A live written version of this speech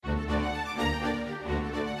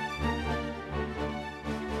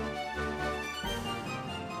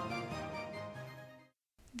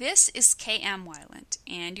This is K.M. Weiland,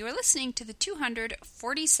 and you are listening to the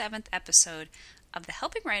 247th episode of the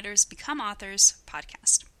Helping Writers Become Authors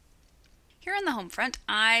podcast. Here on the home front,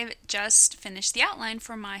 I've just finished the outline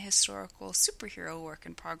for my historical superhero work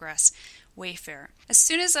in progress, Wayfarer. As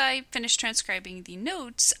soon as I finish transcribing the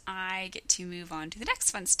notes, I get to move on to the next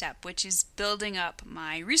fun step, which is building up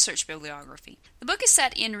my research bibliography. The book is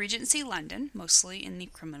set in Regency London, mostly in the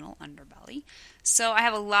criminal underbelly, so I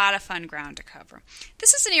have a lot of fun ground to cover.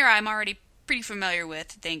 This is an era I'm already pretty familiar with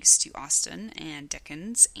thanks to Austen and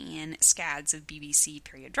Dickens and scads of BBC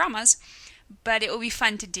period dramas, but it will be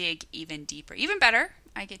fun to dig even deeper. Even better,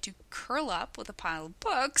 I get to curl up with a pile of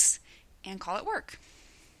books and call it work.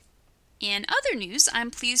 In other news,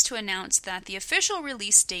 I'm pleased to announce that the official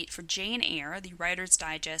release date for Jane Eyre, the Writer's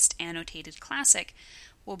Digest Annotated Classic,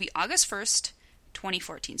 will be August 1st,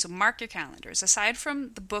 2014. So mark your calendars. Aside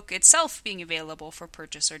from the book itself being available for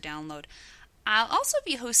purchase or download, I'll also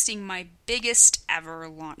be hosting my biggest ever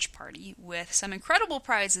launch party with some incredible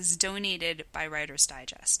prizes donated by Writer's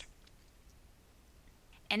Digest.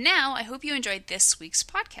 And now, I hope you enjoyed this week's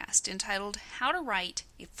podcast entitled How to Write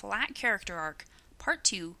a Flat Character Arc, Part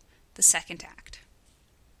 2, The Second Act.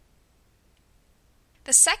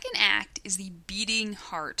 The second act is the beating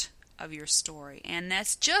heart of your story, and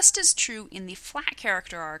that's just as true in the flat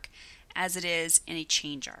character arc as it is in a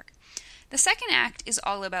change arc. The second act is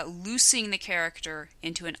all about loosing the character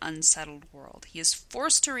into an unsettled world. He is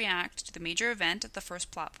forced to react to the major event at the first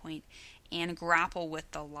plot point and grapple with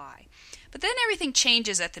the lie. But then everything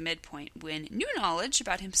changes at the midpoint when new knowledge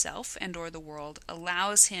about himself and or the world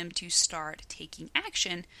allows him to start taking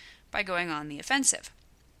action by going on the offensive.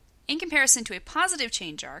 In comparison to a positive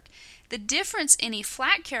change arc, the difference in a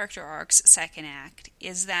flat character arc's second act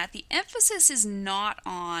is that the emphasis is not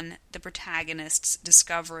on the protagonist's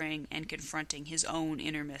discovering and confronting his own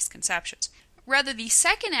inner misconceptions. Rather, the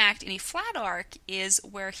second act in a flat arc is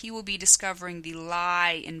where he will be discovering the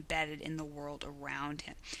lie embedded in the world around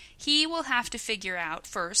him. He will have to figure out,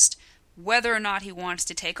 first, whether or not he wants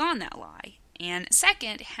to take on that lie, and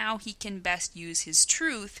second, how he can best use his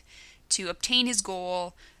truth to obtain his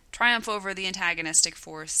goal, triumph over the antagonistic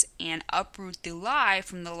force, and uproot the lie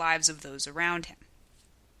from the lives of those around him.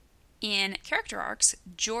 In character arcs,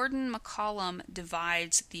 Jordan McCollum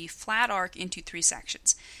divides the flat arc into three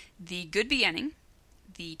sections: the good beginning,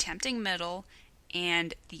 the tempting middle,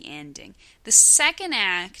 and the ending. The second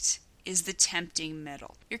act is the tempting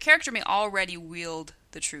middle. Your character may already wield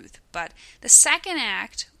the truth, but the second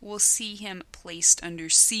act will see him placed under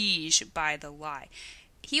siege by the lie.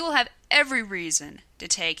 He will have every reason to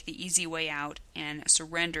take the easy way out and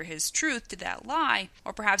surrender his truth to that lie,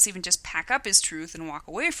 or perhaps even just pack up his truth and walk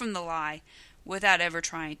away from the lie without ever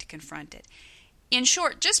trying to confront it. In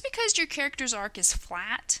short, just because your character's arc is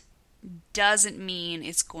flat doesn't mean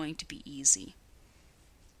it's going to be easy.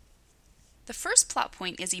 The first plot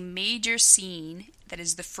point is a major scene that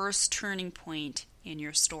is the first turning point in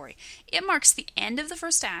your story. It marks the end of the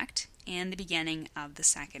first act and the beginning of the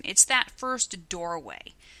second. It's that first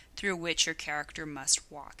doorway through which your character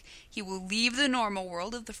must walk. He will leave the normal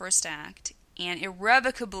world of the first act and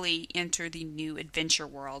irrevocably enter the new adventure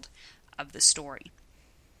world of the story.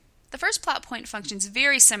 The first plot point functions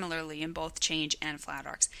very similarly in both change and flat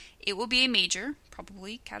arcs. It will be a major,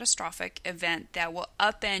 probably catastrophic, event that will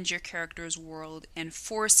upend your character's world and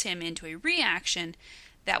force him into a reaction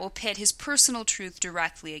that will pit his personal truth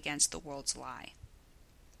directly against the world's lie.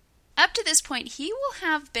 Up to this point, he will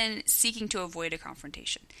have been seeking to avoid a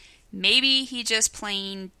confrontation. Maybe he just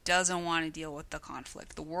plain doesn't want to deal with the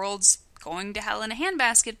conflict. The world's going to hell in a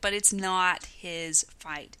handbasket, but it's not his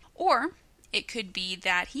fight. Or it could be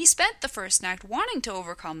that he spent the first act wanting to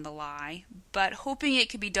overcome the lie, but hoping it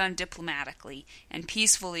could be done diplomatically and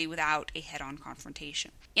peacefully without a head-on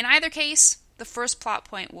confrontation. In either case, the first plot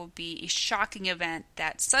point will be a shocking event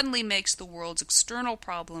that suddenly makes the world's external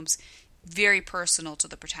problems very personal to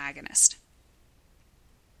the protagonist.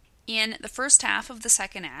 In the first half of the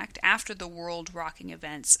second act, after the world-rocking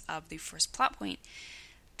events of the first plot point,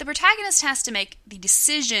 the protagonist has to make the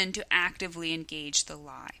decision to actively engage the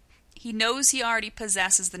lie. He knows he already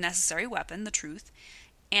possesses the necessary weapon, the truth,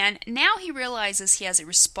 and now he realizes he has a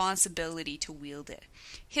responsibility to wield it.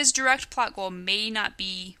 His direct plot goal may not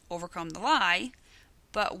be overcome the lie,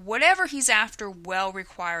 but whatever he's after will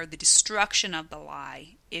require the destruction of the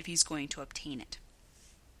lie if he's going to obtain it.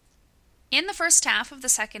 In the first half of the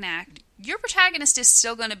second act, your protagonist is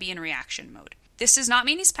still going to be in reaction mode. This does not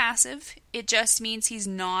mean he's passive, it just means he's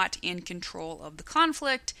not in control of the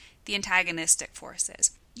conflict the antagonistic force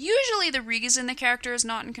is. Usually the reason the character is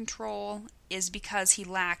not in control is because he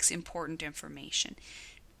lacks important information.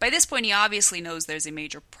 By this point, he obviously knows there's a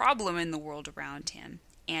major problem in the world around him,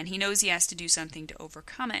 and he knows he has to do something to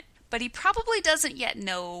overcome it. But he probably doesn't yet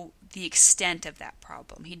know the extent of that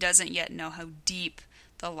problem. He doesn't yet know how deep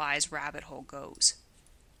the lie's rabbit hole goes.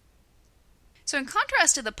 So in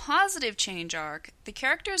contrast to the positive change arc, the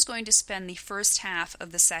character is going to spend the first half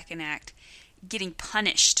of the second act getting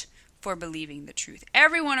punished for believing the truth.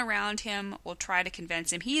 Everyone around him will try to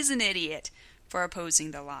convince him he's an idiot for opposing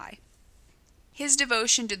the lie. His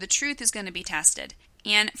devotion to the truth is going to be tested.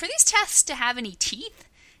 And for these tests to have any teeth,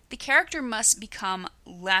 the character must become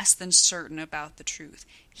less than certain about the truth.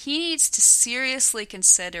 He needs to seriously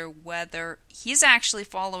consider whether he's actually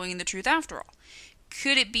following the truth after all.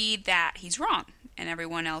 Could it be that he's wrong and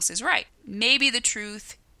everyone else is right? Maybe the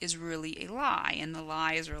truth is really a lie and the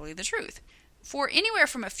lie is really the truth. For anywhere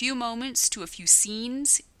from a few moments to a few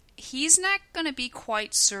scenes, he's not going to be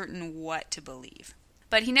quite certain what to believe.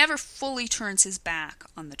 But he never fully turns his back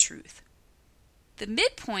on the truth. The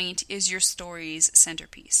midpoint is your story's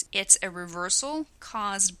centerpiece. It's a reversal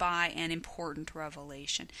caused by an important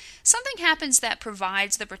revelation. Something happens that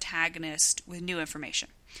provides the protagonist with new information.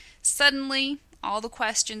 Suddenly, all the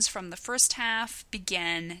questions from the first half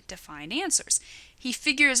begin to find answers. He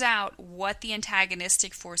figures out what the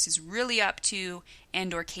antagonistic force is really up to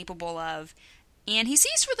and or capable of, and he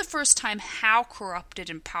sees for the first time how corrupted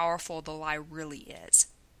and powerful the lie really is.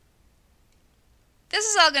 This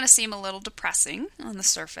is all going to seem a little depressing on the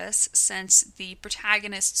surface, since the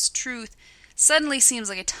protagonist's truth suddenly seems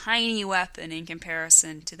like a tiny weapon in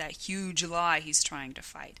comparison to that huge lie he's trying to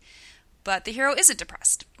fight. But the hero isn't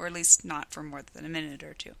depressed, or at least not for more than a minute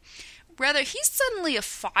or two. Rather, he's suddenly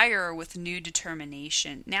afire with new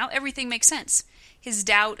determination. Now everything makes sense. His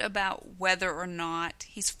doubt about whether or not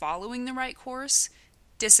he's following the right course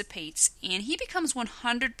dissipates, and he becomes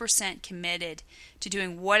 100% committed to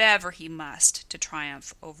doing whatever he must to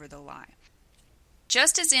triumph over the lie.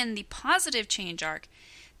 Just as in the positive change arc,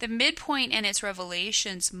 the midpoint and its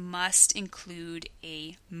revelations must include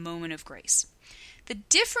a moment of grace. The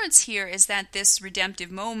difference here is that this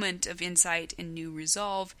redemptive moment of insight and new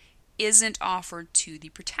resolve isn't offered to the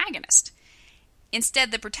protagonist.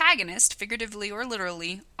 Instead, the protagonist, figuratively or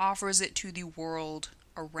literally, offers it to the world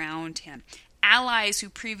around him. Allies who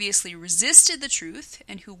previously resisted the truth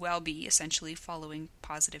and who will be essentially following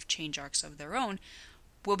positive change arcs of their own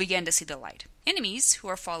will begin to see the light. Enemies who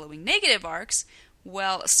are following negative arcs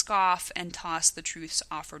will scoff and toss the truth's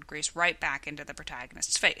offered grace right back into the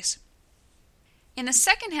protagonist's face. In the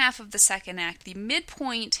second half of the second act, the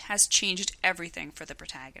midpoint has changed everything for the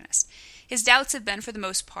protagonist. His doubts have been, for the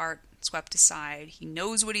most part, swept aside. He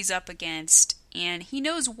knows what he's up against, and he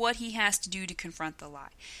knows what he has to do to confront the lie.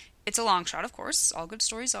 It's a long shot, of course. All good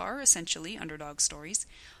stories are, essentially, underdog stories.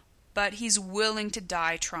 But he's willing to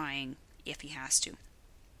die trying if he has to.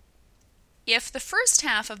 If the first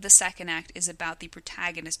half of the second act is about the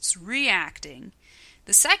protagonist's reacting,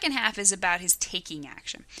 the second half is about his taking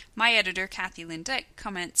action. My editor, Kathy Lynn Dyke,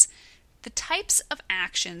 comments, the types of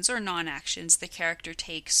actions or non-actions the character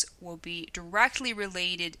takes will be directly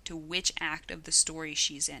related to which act of the story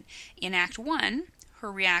she's in. In Act 1,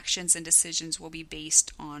 her reactions and decisions will be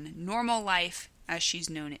based on normal life as she's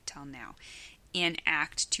known it till now. In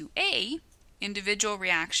Act 2A, individual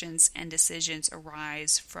reactions and decisions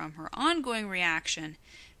arise from her ongoing reaction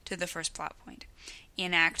to the first plot point.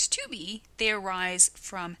 In Act 2B, they arise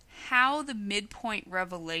from how the midpoint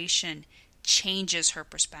revelation changes her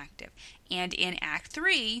perspective. And in Act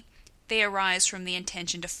 3, they arise from the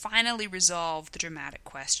intention to finally resolve the dramatic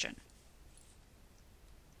question.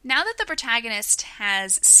 Now that the protagonist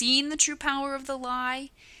has seen the true power of the lie,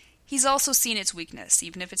 he's also seen its weakness,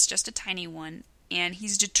 even if it's just a tiny one, and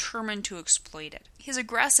he's determined to exploit it. His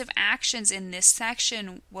aggressive actions in this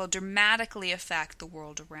section will dramatically affect the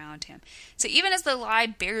world around him. So even as the lie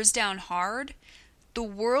bears down hard, the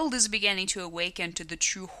world is beginning to awaken to the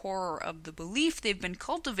true horror of the belief they've been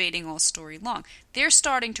cultivating all story long. They're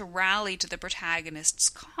starting to rally to the protagonist's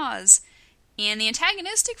cause, and the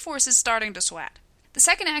antagonistic force is starting to sweat. The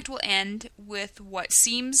second act will end with what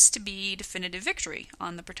seems to be definitive victory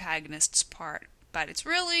on the protagonist's part, but it's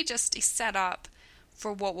really just a setup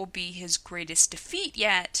for what will be his greatest defeat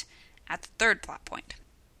yet at the third plot point.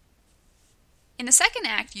 In the second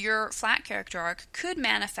act, your flat character arc could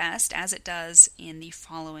manifest as it does in the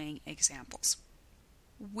following examples.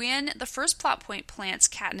 When the first plot point plants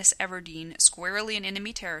Katniss Everdeen squarely in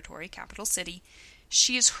enemy territory, capital city,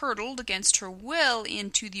 she is hurtled against her will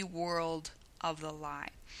into the world of the lie.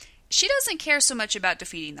 She doesn't care so much about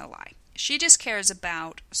defeating the lie. She just cares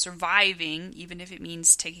about surviving, even if it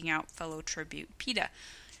means taking out fellow tribute Peeta.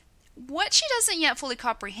 What she doesn't yet fully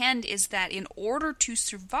comprehend is that in order to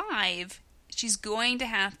survive, she's going to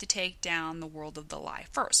have to take down the world of the lie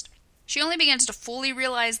first. She only begins to fully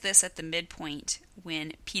realize this at the midpoint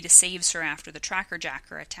when Peeta saves her after the Tracker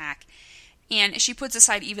Jacker attack, and she puts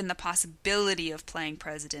aside even the possibility of playing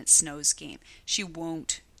President Snow's game. She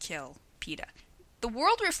won't kill Peeta. The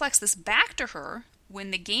world reflects this back to her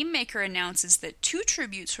when the game maker announces that 2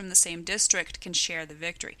 tributes from the same district can share the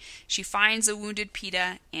victory. She finds a wounded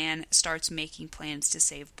Peeta and starts making plans to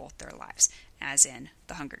save both their lives, as in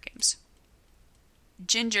the Hunger Games.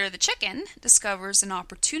 Ginger the chicken discovers an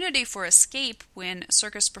opportunity for escape when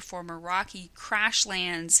circus performer Rocky crash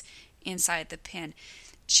lands inside the pen.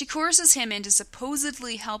 She coerces him into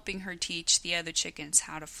supposedly helping her teach the other chickens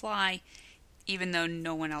how to fly, even though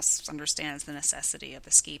no one else understands the necessity of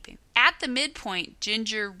escaping. At the midpoint,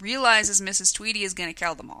 Ginger realizes Mrs. Tweedy is going to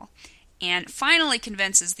kill them all, and finally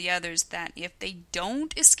convinces the others that if they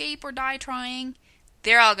don't escape or die trying,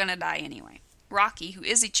 they're all going to die anyway. Rocky, who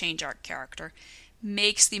is a change arc character,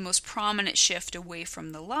 makes the most prominent shift away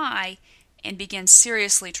from the lie and begins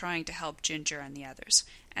seriously trying to help Ginger and the others,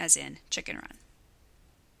 as in Chicken Run.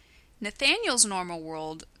 Nathaniel's normal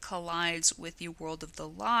world collides with the world of the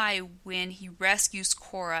lie when he rescues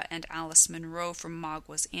Cora and Alice Munro from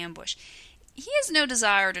Magwa's ambush. He has no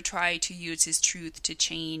desire to try to use his truth to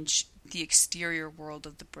change the exterior world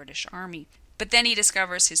of the British Army, but then he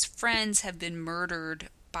discovers his friends have been murdered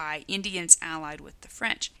by Indians allied with the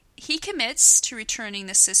French. He commits to returning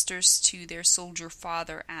the sisters to their soldier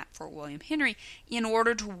father at Fort William Henry in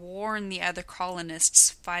order to warn the other colonists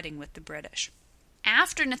fighting with the British.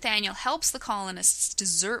 After Nathaniel helps the colonists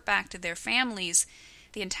desert back to their families,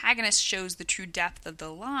 the antagonist shows the true depth of the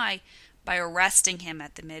lie by arresting him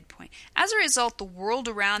at the midpoint. As a result, the world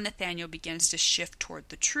around Nathaniel begins to shift toward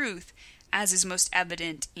the truth, as is most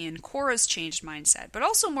evident in Cora's changed mindset, but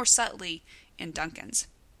also more subtly in Duncan's,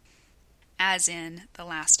 as in The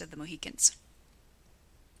Last of the Mohicans.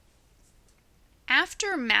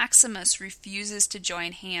 After Maximus refuses to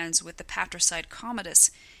join hands with the patricide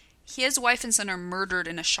Commodus, his wife and son are murdered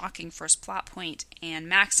in a shocking first plot point, and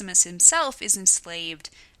Maximus himself is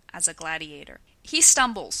enslaved as a gladiator. He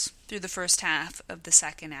stumbles through the first half of the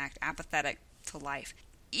second act, apathetic to life.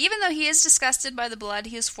 Even though he is disgusted by the blood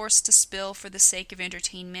he is forced to spill for the sake of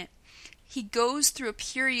entertainment, he goes through a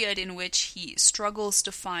period in which he struggles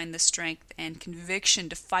to find the strength and conviction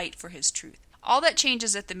to fight for his truth. All that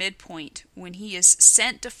changes at the midpoint when he is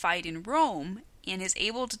sent to fight in Rome and is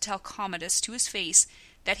able to tell Commodus to his face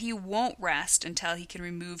that he won't rest until he can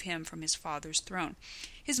remove him from his father's throne.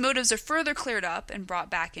 His motives are further cleared up and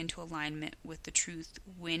brought back into alignment with the truth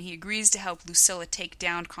when he agrees to help Lucilla take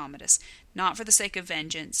down Commodus, not for the sake of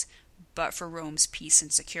vengeance, but for Rome's peace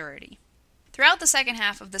and security. Throughout the second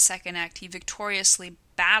half of the second act, he victoriously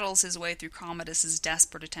battles his way through Commodus's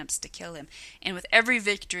desperate attempts to kill him, and with every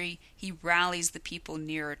victory, he rallies the people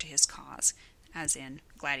nearer to his cause, as in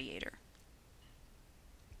Gladiator.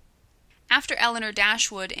 After Eleanor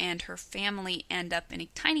Dashwood and her family end up in a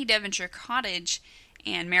tiny Devonshire cottage,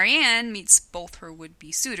 and Marianne meets both her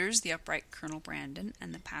would-be suitors, the upright Colonel Brandon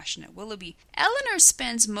and the passionate Willoughby, Eleanor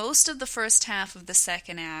spends most of the first half of the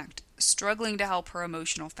second act struggling to help her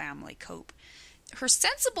emotional family cope. Her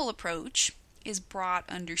sensible approach is brought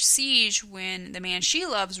under siege when the man she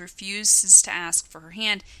loves refuses to ask for her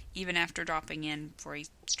hand, even after dropping in for a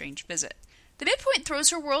strange visit. The midpoint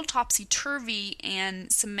throws her world topsy-turvy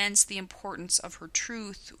and cements the importance of her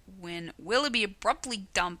truth when Willoughby abruptly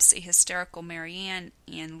dumps a hysterical Marianne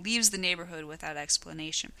and leaves the neighborhood without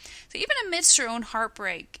explanation. So even amidst her own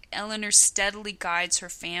heartbreak, Eleanor steadily guides her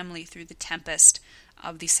family through the tempest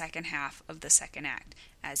of the second half of the second act,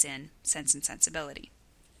 as in Sense and Sensibility.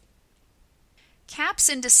 Cap's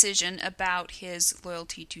indecision about his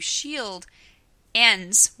loyalty to S.H.I.E.L.D.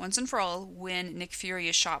 ends, once and for all, when Nick Fury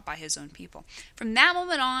is shot by his own people. From that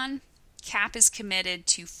moment on, Cap is committed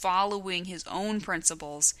to following his own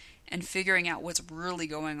principles and figuring out what's really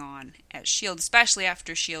going on at S.H.I.E.L.D., especially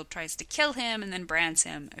after S.H.I.E.L.D. tries to kill him and then brands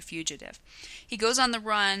him a fugitive. He goes on the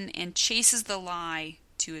run and chases the lie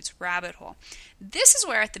to its rabbit hole. This is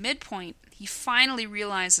where, at the midpoint, he finally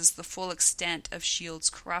realizes the full extent of S.H.I.E.L.D.'s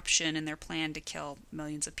corruption and their plan to kill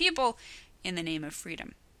millions of people in the name of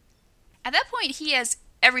freedom. At that point, he has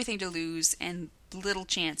everything to lose and little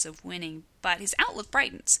chance of winning, but his outlook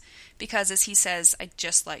brightens, because as he says, I'd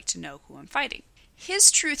just like to know who I'm fighting.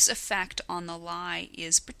 His truth's effect on the lie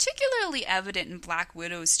is particularly evident in Black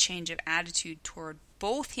Widow's change of attitude toward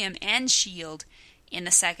both him and S.H.I.E.L.D. in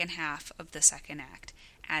the second half of the second act,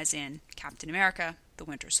 as in Captain America, the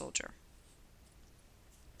Winter Soldier.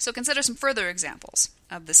 So consider some further examples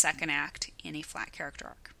of the second act in a flat character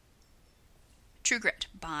arc. True Grit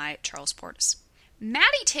by Charles Portis.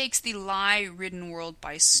 Maddie takes the lie-ridden world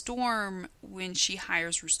by storm when she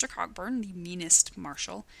hires Rooster Cogburn, the meanest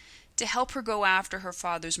marshal, to help her go after her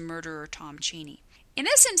father's murderer, Tom Chaney. In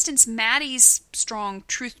this instance, Maddie's strong,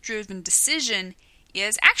 truth-driven decision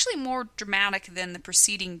is actually more dramatic than the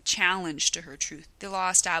preceding challenge to her truth, the law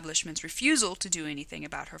establishment's refusal to do anything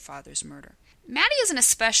about her father's murder. Maddie is an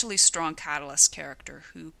especially strong catalyst character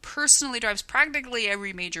who personally drives practically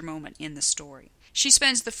every major moment in the story. She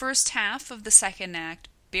spends the first half of the second act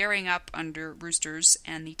bearing up under Rooster's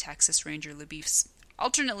and the Texas Ranger LaBeef's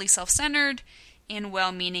alternately self-centered and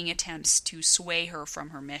well-meaning attempts to sway her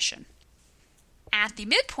from her mission. At the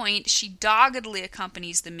midpoint, she doggedly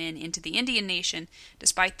accompanies the men into the Indian Nation,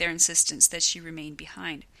 despite their insistence that she remain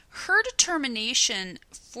behind. Her determination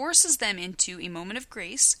forces them into a moment of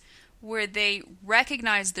grace, where they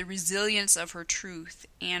recognize the resilience of her truth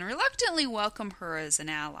and reluctantly welcome her as an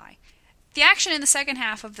ally. The action in the second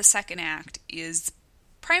half of the second act is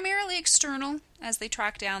primarily external, as they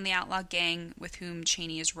track down the outlaw gang with whom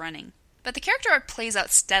Chaney is running. But the character arc plays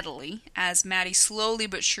out steadily as Maddie slowly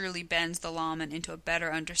but surely bends the lawman into a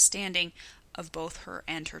better understanding of both her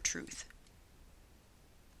and her truth.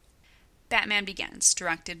 Batman Begins,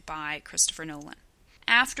 directed by Christopher Nolan.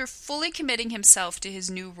 After fully committing himself to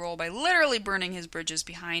his new role by literally burning his bridges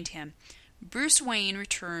behind him, Bruce Wayne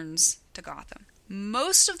returns to Gotham.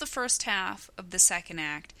 Most of the first half of the second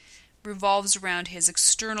act revolves around his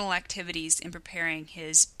external activities in preparing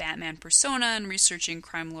his Batman persona and researching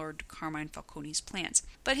crime lord Carmine Falcone's plans.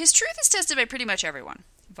 But his truth is tested by pretty much everyone,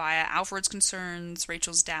 via Alfred's concerns,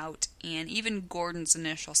 Rachel's doubt, and even Gordon's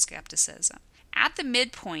initial skepticism. At the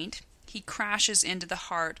midpoint, he crashes into the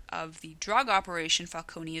heart of the drug operation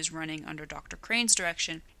Falcone is running under Dr. Crane's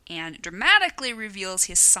direction and dramatically reveals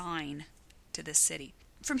his sign to the city.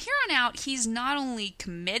 From here on out, he's not only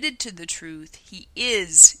committed to the truth, he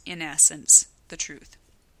is, in essence, the truth.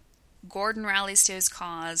 Gordon rallies to his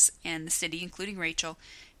cause, and the city, including Rachel,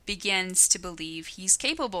 begins to believe he's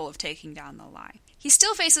capable of taking down the lie. He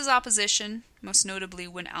still faces opposition, most notably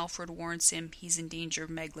when Alfred warns him he's in danger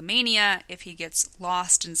of megalomania if he gets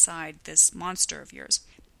lost inside this monster of yours.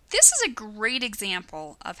 This is a great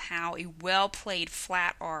example of how a well-played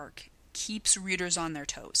flat arc keeps readers on their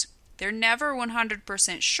toes. They're never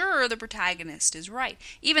 100% sure the protagonist is right.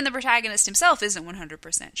 Even the protagonist himself isn't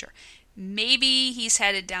 100% sure. Maybe he's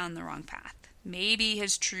headed down the wrong path. Maybe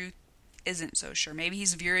his truth isn't so sure. Maybe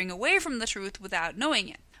he's veering away from the truth without knowing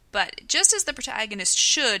it. But just as the protagonist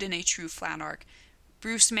should in a true flat arc,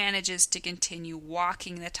 Bruce manages to continue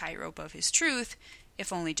walking the tightrope of his truth,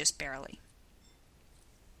 if only just barely.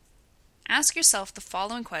 Ask yourself the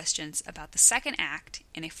following questions about the second act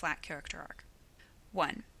in a flat character arc.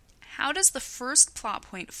 1. How does the first plot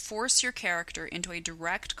point force your character into a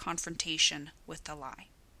direct confrontation with the lie?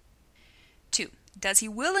 2. Does he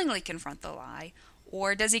willingly confront the lie,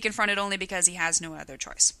 or does he confront it only because he has no other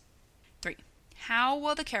choice? 3. How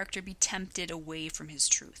will the character be tempted away from his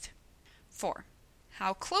truth? 4.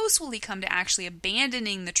 How close will he come to actually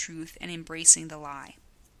abandoning the truth and embracing the lie?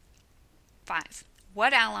 5.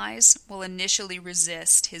 What allies will initially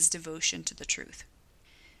resist his devotion to the truth?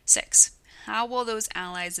 6. How will those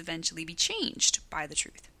allies eventually be changed by the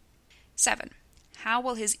truth? 7. How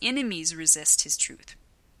will his enemies resist his truth?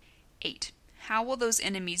 8. How will those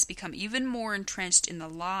enemies become even more entrenched in the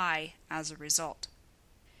lie as a result?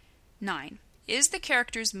 9. Is the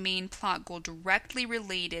character's main plot goal directly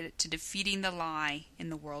related to defeating the lie in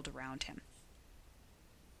the world around him?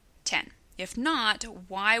 10. If not,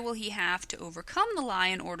 why will he have to overcome the lie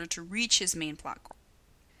in order to reach his main plot goal?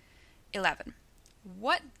 11.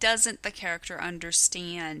 What doesn't the character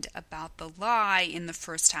understand about the lie in the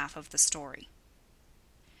first half of the story?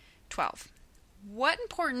 12. What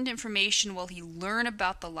important information will he learn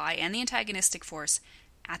about the lie and the antagonistic force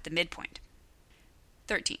at the midpoint?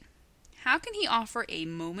 13. How can he offer a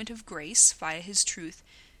moment of grace via his truth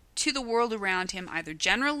to the world around him, either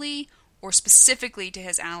generally or specifically to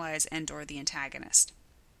his allies and/or the antagonist?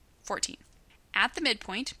 14. At the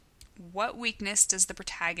midpoint, what weakness does the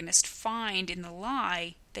protagonist find in the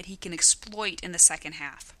lie that he can exploit in the second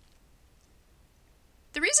half?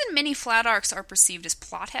 The reason many flat arcs are perceived as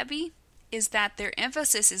plot-heavy is that their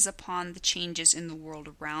emphasis is upon the changes in the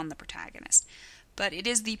world around the protagonist. But it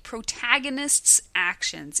is the protagonist's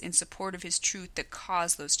actions in support of his truth that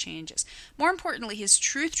cause those changes. More importantly, his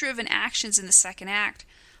truth-driven actions in the second act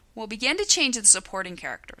will begin to change the supporting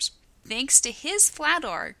characters. Thanks to his flat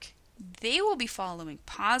arc, they will be following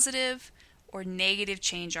positive or negative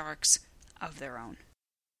change arcs of their own.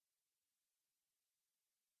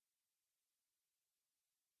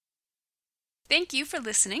 Thank you for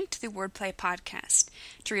listening to the Wordplay Podcast.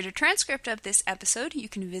 To read a transcript of this episode, you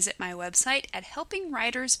can visit my website at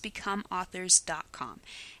helpingwritersbecomeauthors.com.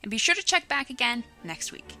 And be sure to check back again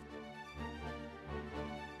next week.